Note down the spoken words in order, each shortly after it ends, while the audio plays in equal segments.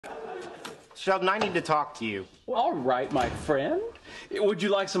Sheldon, I need to talk to you. All right, my friend. Would you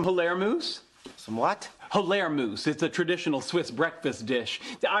like some Hilaire mousse? Some what? Hilaire mousse. It's a traditional Swiss breakfast dish.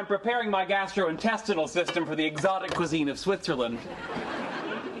 I'm preparing my gastrointestinal system for the exotic cuisine of Switzerland.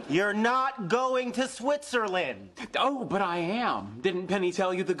 You're not going to Switzerland. Oh, but I am. Didn't Penny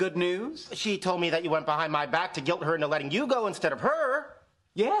tell you the good news? She told me that you went behind my back to guilt her into letting you go instead of her.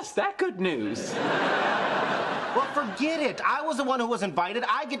 Yes, that good news. Well, forget it. I was the one who was invited.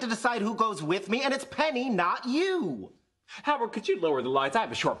 I get to decide who goes with me, and it's Penny, not you. Howard, could you lower the lights? I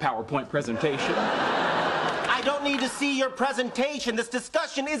have a short PowerPoint presentation. I don't need to see your presentation. This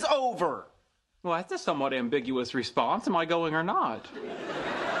discussion is over. Well, that's a somewhat ambiguous response. Am I going or not?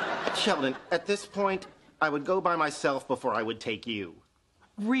 Sheldon, at this point, I would go by myself before I would take you.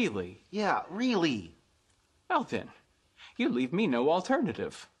 Really? Yeah, really. Well then, you leave me no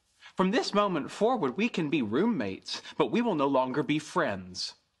alternative. From this moment forward, we can be roommates, but we will no longer be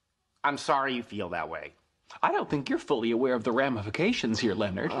friends. I'm sorry you feel that way. I don't think you're fully aware of the ramifications here,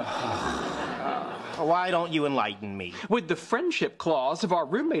 Leonard. Why don't you enlighten me? With the friendship clause of our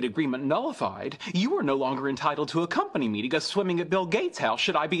roommate agreement nullified, you are no longer entitled to accompany me to go swimming at Bill Gates' house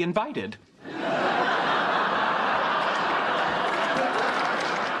should I be invited.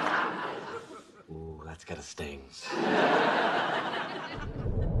 Ooh, that's gotta sting.